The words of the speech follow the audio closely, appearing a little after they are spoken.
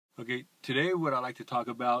Okay, today what I'd like to talk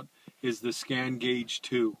about is the Scangauge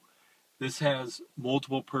 2. This has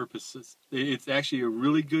multiple purposes. It's actually a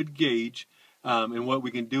really good gauge and what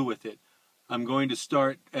we can do with it. I'm going to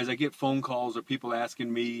start, as I get phone calls or people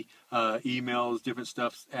asking me, emails, different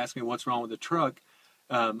stuff, asking me what's wrong with the truck.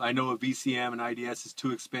 I know a VCM and IDS is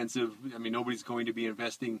too expensive. I mean, nobody's going to be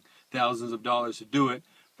investing thousands of dollars to do it.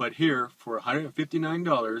 But here, for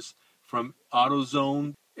 $159 from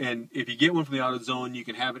AutoZone, and if you get one from the AutoZone, you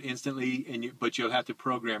can have it instantly, but you'll have to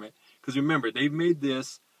program it. Because remember, they've made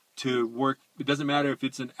this to work. It doesn't matter if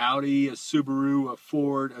it's an Audi, a Subaru, a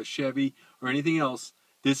Ford, a Chevy, or anything else.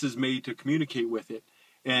 This is made to communicate with it.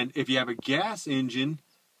 And if you have a gas engine,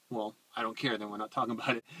 well, I don't care, then we're not talking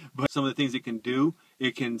about it. But some of the things it can do,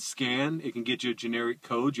 it can scan, it can get your generic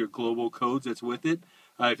codes, your global codes that's with it.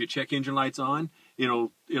 If your check engine light's on,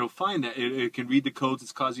 it'll find that. It can read the codes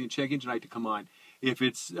that's causing your check engine light to come on. If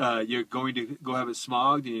it's you're going to go have it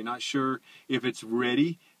smogged and you're not sure if it's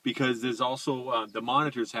ready, because there's also the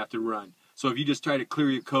monitors have to run. So if you just try to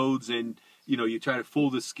clear your codes and you try to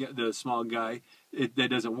fool the smog guy, that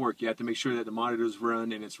doesn't work. You have to make sure that the monitors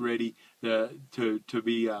run and it's ready to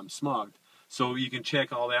be smogged. So you can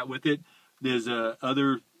check all that with it. There's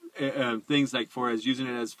other things like using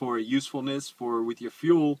it as for usefulness with your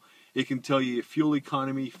fuel. It can tell you your fuel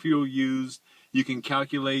economy, fuel used. You can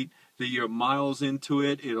calculate your miles into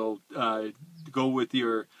it. It'll go with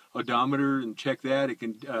your odometer and check that. It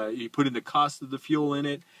can you put in the cost of the fuel in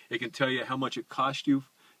it. It can tell you how much it cost you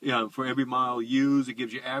for every mile used. It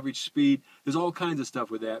gives you average speed. There's all kinds of stuff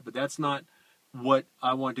with that, but that's not what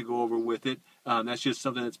I want to go over with it. That's just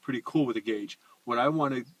something that's pretty cool with the gauge. What I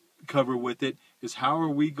want to cover with it is how are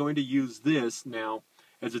we going to use this now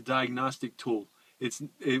as a diagnostic tool.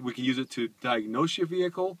 We can use it to diagnose your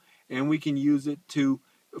vehicle, and we can use it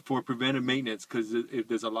for preventive maintenance, because if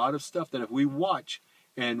there's a lot of stuff that if we watch,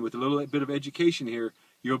 and with a little bit of education here,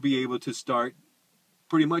 you'll be able to start,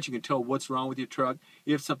 pretty much you can tell what's wrong with your truck,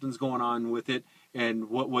 if something's going on with it, and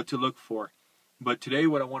what to look for. But today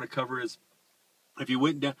what I want to cover is, if you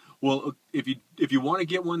went down, well, if you want to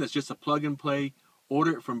get one that's just a plug and play,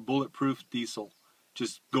 order it from Bulletproof Diesel.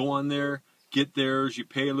 Just go on there, get theirs, you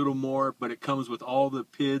pay a little more, but it comes with all the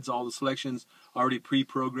Pids, all the selections already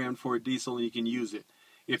pre-programmed for a diesel, and you can use it.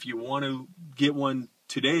 If you want to get one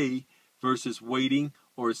today versus waiting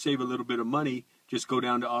or save a little bit of money, just go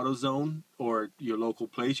down to AutoZone or your local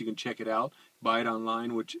place. You can check it out, buy it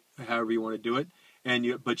online, however you want to do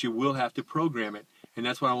it, but you will have to program it. And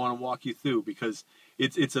that's what I want to walk you through, because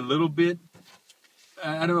it's a little bit,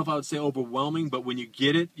 I don't know if I would say overwhelming, but when you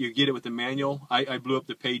get it with the manual. I blew up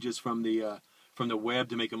the pages from the web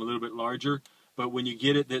to make them a little bit larger. But when you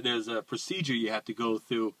get it, there's a procedure you have to go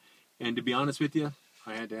through. And to be honest with you,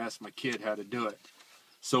 I had to ask my kid how to do it.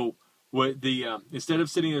 So instead of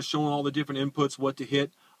sitting there showing all the different inputs, what to hit,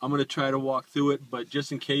 I'm going to try to walk through it. But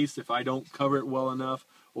just in case, if I don't cover it well enough,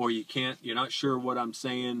 or you're not sure what I'm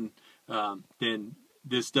saying, then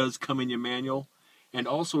this does come in your manual. And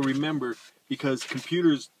also remember, because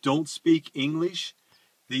computers don't speak English,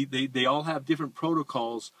 they all have different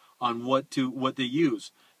protocols on what they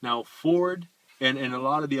use. Now Ford and a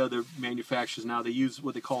lot of the other manufacturers now, they use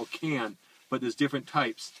what they call CAN, but there's different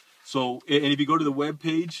types. So, and if you go to the web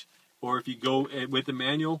page, or if you go with the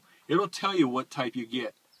manual, it'll tell you what type you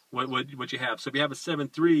get, what you have. So if you have a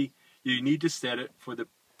 7.3, you need to set it for the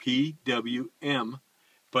PWM,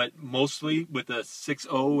 but mostly with the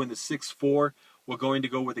 6.0 and the 6.4, we're going to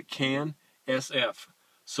go with the CAN SF.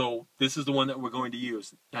 So this is the one that we're going to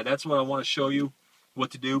use. Now that's what I want to show you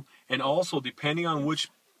what to do. And also, depending on which,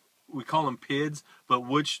 we call them PIDs, but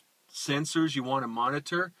which sensors you want to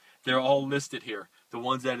monitor, they're all listed here, the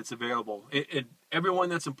ones that it's available. Everyone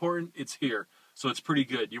that's important, it's here. So it's pretty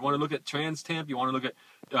good. You want to look at trans temp, you want to look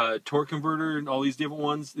at torque converter and all these different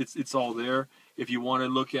ones, it's all there. If you want to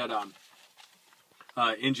look at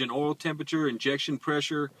engine oil temperature, injection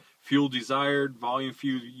pressure, fuel desired, volume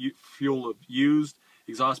fuel used,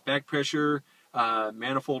 exhaust back pressure,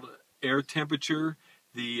 manifold air temperature,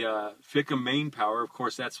 the FICM main power, of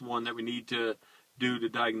course that's one that we need to do to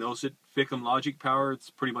diagnose it. FICM logic power,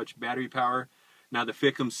 it's pretty much battery power. Now the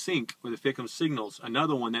FICM sync, or the FICM signals,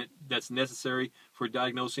 another one that's necessary for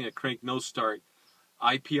diagnosing a crank no start.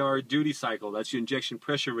 Ipr Duty Cycle, that's your injection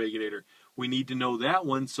pressure regulator. We need to know that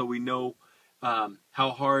one so we know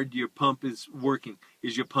how hard your pump is working.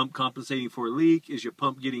 Is your pump compensating for a leak? Is your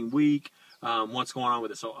pump getting weak? What's going on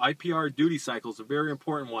with it? So Ipr Duty Cycle is a very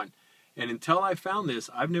important one. And until I found this,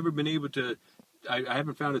 I've never been able to, I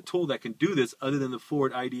haven't found a tool that can do this other than the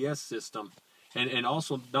Ford IDS system. And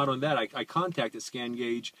also, not on that, I contacted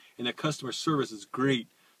Scangauge, and the customer service is great.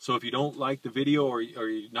 So if you don't like the video or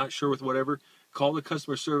you're not sure with whatever, call the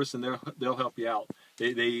customer service and they'll help you out.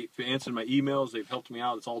 They've answered my emails. They've helped me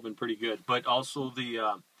out. It's all been pretty good. But also the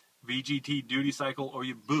VGT Duty Cycle or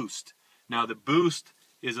your Boost. Now the Boost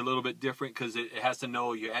is a little bit different because it has to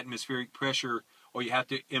know your atmospheric pressure, or you have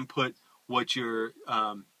to input what you're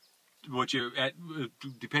at,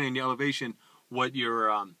 depending on the elevation, what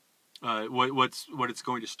it's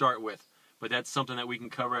going to start with. But that's something that we can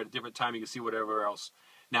cover at a different time. You can see whatever else.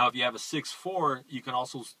 Now, if you have a 6.4, you can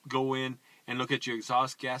also go in and look at your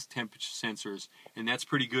exhaust gas temperature sensors, and that's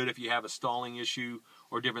pretty good if you have a stalling issue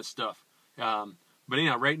or different stuff. But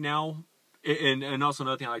anyhow, right now, and also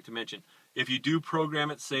another thing I like to mention, if you do program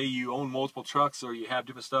it, say you own multiple trucks or you have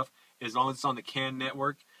different stuff, as long as it's on the CAN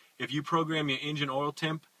network, if you program your engine oil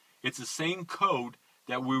temp, it's the same code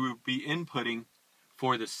that we would be inputting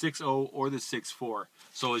for the 6.0 or the 6.4.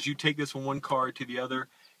 So as you take this from one car to the other,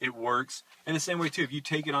 it works. And the same way too, if you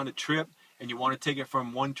take it on a trip and you want to take it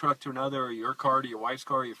from one truck to another, or your car to your wife's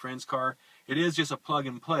car, or your friend's car, it is just a plug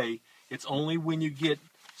and play. It's only when you get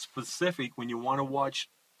specific, when you want to watch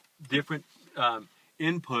different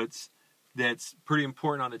inputs, that's pretty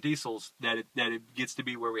important on the diesels, that it gets to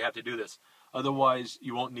be where we have to do this. Otherwise,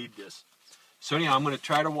 you won't need this. So anyhow, I'm going to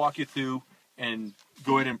try to walk you through and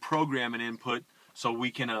go ahead and program an input so we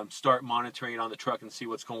can start monitoring it on the truck and see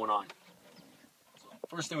what's going on. So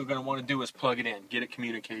first thing we're going to want to do is plug it in, get it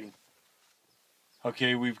communicating.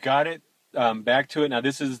 Okay, we've got it. Back to it. Now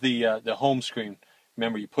this is the home screen.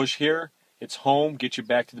 Remember, you push here, it's home, get you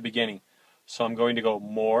back to the beginning. So I'm going to go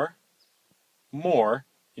more,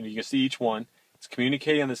 and you can see each one. It's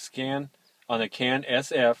communicating on the CAN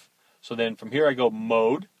SF. So then from here I go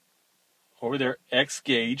mode, over there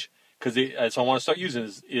xgauge, because so I want to start using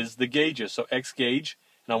is the gauges. So xgauge,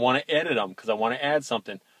 and I want to edit them because I want to add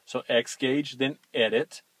something. So xgauge, then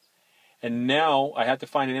edit, and now I have to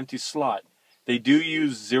find an empty slot. They do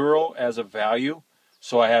use 0 as a value,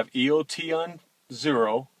 so I have EOT on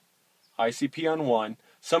 0, ICP on 1.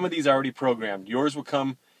 Some of these are already programmed. Yours will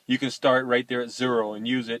come, you can start right there at 0 and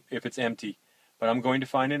use it if it's empty. But I'm going to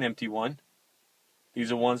find an empty one.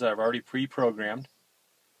 These are ones that I've already pre-programmed.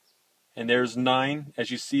 And there's 9.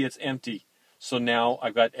 As you see, it's empty. So now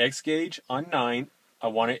I've got xgauge on 9. I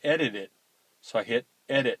want to edit it. So I hit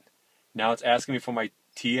edit. Now it's asking me for my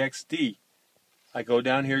TXD. I go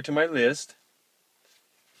down here to my list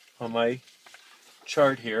on my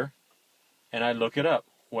chart here, and I look it up,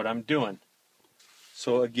 what I'm doing.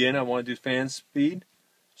 So again, I want to do fan speed.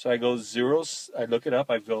 So I go 0, I look it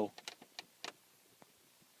up, I go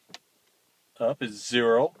up is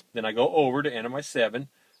 0, then I go over to enter my 7.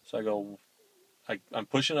 So I go, I'm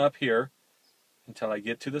pushing up here until I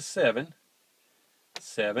get to the 7,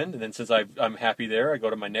 and then since I'm happy there, I go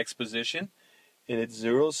to my next position, and it's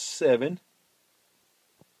 07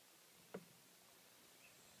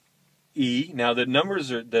 E. Now the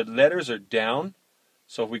letters are down,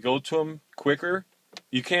 so if we go to them quicker,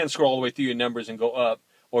 you can scroll all the way through your numbers and go up,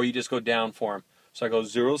 or you just go down for them. So I go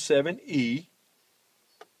 07 E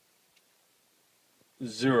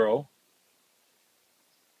 0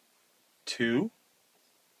 2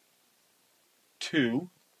 2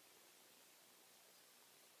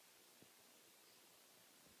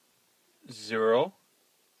 0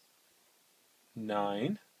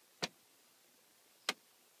 9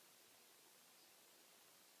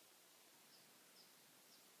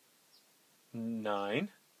 9,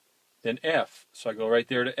 then F. So I go right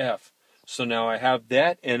there to F. So now I have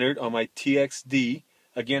that entered on my TXD.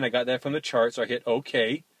 Again, I got that from the chart, so I hit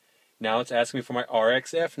OK. Now it's asking me for my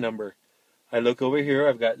RXF number. I look over here,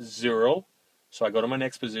 I've got 0. So I go to my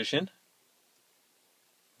next position.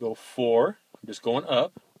 Go 4. I'm just going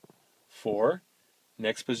up. 4.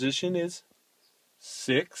 Next position is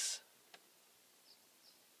 6.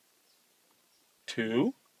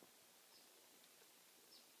 2.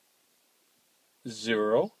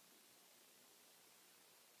 0.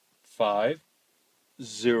 5.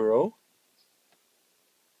 0.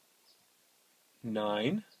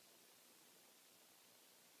 9.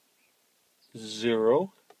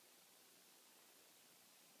 0.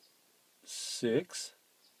 6.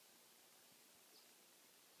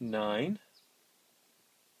 9.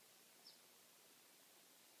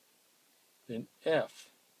 Then F.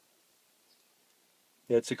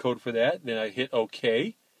 That's the code for that. Then I hit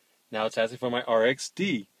OK. Now it's asking for my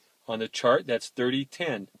RXD. On the chart, that's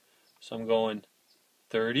 3010. So I'm going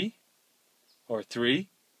 30, or 3,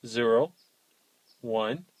 0,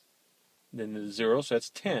 1, then the 0, so that's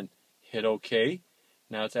 10. Hit OK.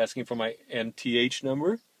 Now it's asking for my MTH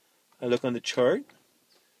number. I look on the chart.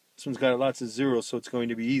 This one's got lots of zeros, so it's going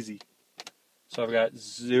to be easy. So I've got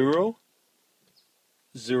 0,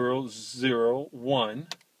 001,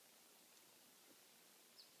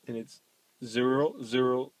 and it's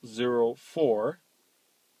 0004.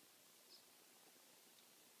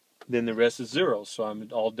 Then the rest is 0, so I'm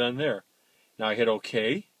all done there. Now I hit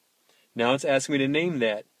OK. Now it's asking me to name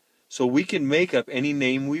that. So we can make up any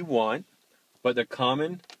name we want, but the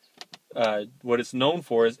common, what it's known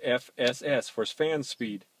for is FSS, for fan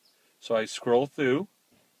speed. So I scroll through.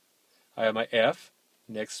 I have my F,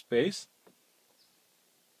 next space,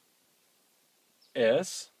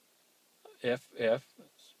 S, FF, that's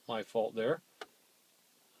my fault there,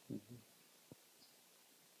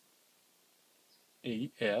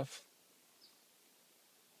 EF,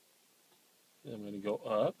 I'm going to go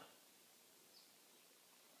up,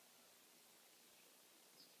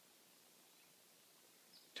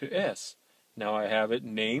 to S. Now I have it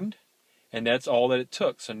named, and that's all that it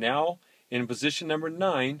took. So now in position number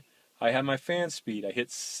 9, I have my fan speed. I hit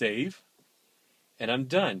save, and I'm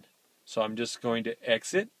done. So I'm just going to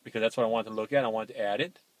exit, because that's what I want to look at. I want to add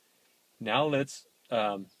it. Now let's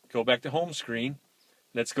go back to home screen.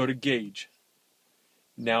 Let's go to gauge.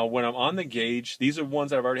 Now when I'm on the gauge, these are ones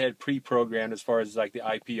that I've already had pre-programmed as far as like the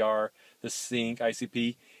IPR, the sync,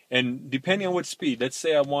 ICP, and depending on which speed, let's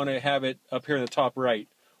say I want to have it up here in the top right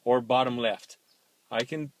or bottom left. I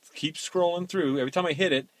can keep scrolling through. Every time I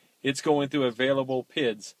hit it, it's going through available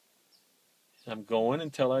PIDs. I'm going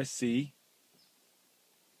until I see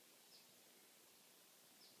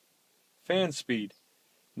fan speed.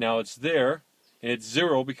 Now it's there, and it's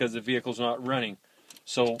 0 because the vehicle's not running.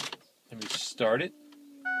 So let me start it.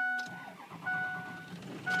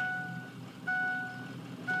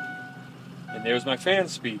 And there's my fan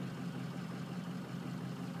speed.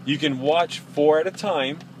 You can watch 4 at a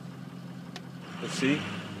time. Let's see.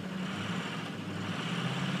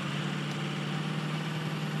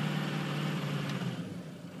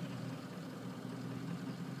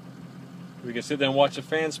 We can sit there and watch the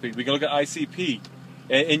fan speed. We can look at ICP.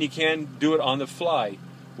 And you can do it on the fly.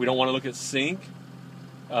 We don't want to look at sync.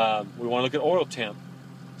 We want to look at oil temp.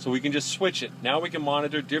 So we can just switch it. Now we can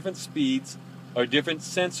monitor different speeds or different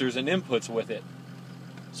sensors and inputs with it.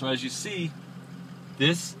 So as you see,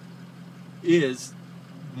 this is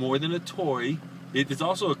more than a toy. It's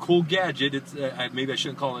also a cool gadget. It's maybe I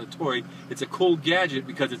shouldn't call it a toy. It's a cool gadget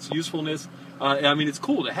because its usefulness. I mean, it's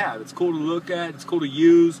cool to have. It's cool to look at. It's cool to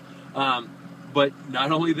use. But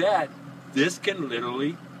not only that, this can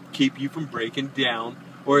literally keep you from breaking down,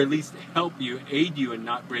 or at least help you, aid you in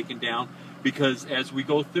not breaking down. Because as we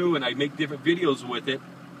go through and I make different videos with it,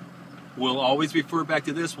 we'll always refer back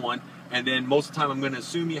to this one. And then most of the time I'm going to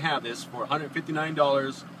assume you have this for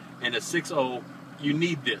 $159 and a 6.0. You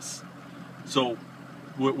need this. So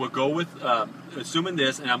we'll go with assuming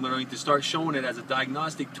this, and I'm going to start showing it as a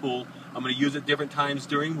diagnostic tool. I'm going to use it different times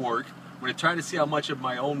during work. I'm going to try to see how much of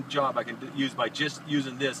my own job I can use by just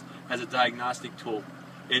using this as a diagnostic tool.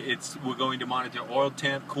 We're going to monitor oil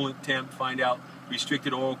temp, coolant temp, find out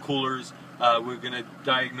restricted oil coolers. We're going to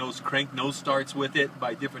diagnose crank nose starts with it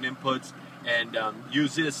by different inputs, and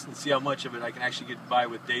use this and see how much of it I can actually get by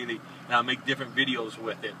with daily. And I'll make different videos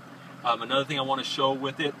with it. Another thing I want to show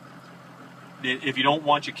with it, if you don't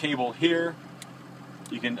want your cable here,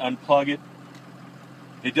 you can unplug it.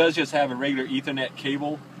 It does just have a regular Ethernet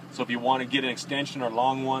cable, so if you want to get an extension or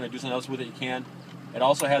long one or do something else with it, you can. It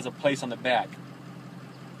also has a place on the back.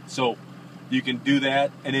 So you can do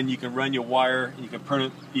that, and then you can run your wire, and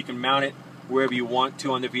you can mount it wherever you want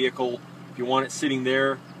to on the vehicle. If you want it sitting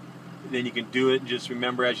there, then you can do it. Just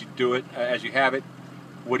remember as you do it, as you have it,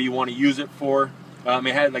 what do you want to use it for?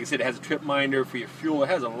 It has, like I said, it has a trip minder for your fuel. It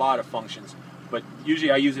has a lot of functions, but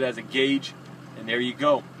usually I use it as a gauge, and there you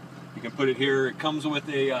go. You can put it here. It comes with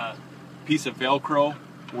a piece of Velcro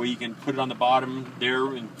where you can put it on the bottom there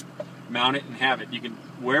and mount it and have it. You can,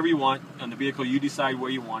 wherever you want on the vehicle, you decide where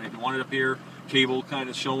you want it. If you want it up here, cable kind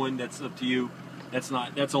of showing, that's up to you.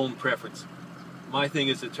 That's own preference. My thing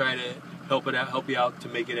is to try to help you out to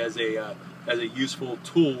make it as a useful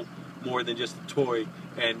tool more than just a toy,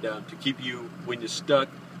 and to keep you, when you're stuck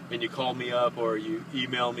and you call me up or you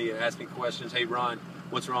email me and ask me questions, hey Ron,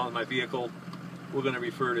 what's wrong with my vehicle? We're going to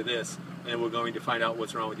refer to this, and we're going to find out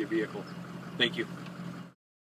what's wrong with your vehicle. Thank you.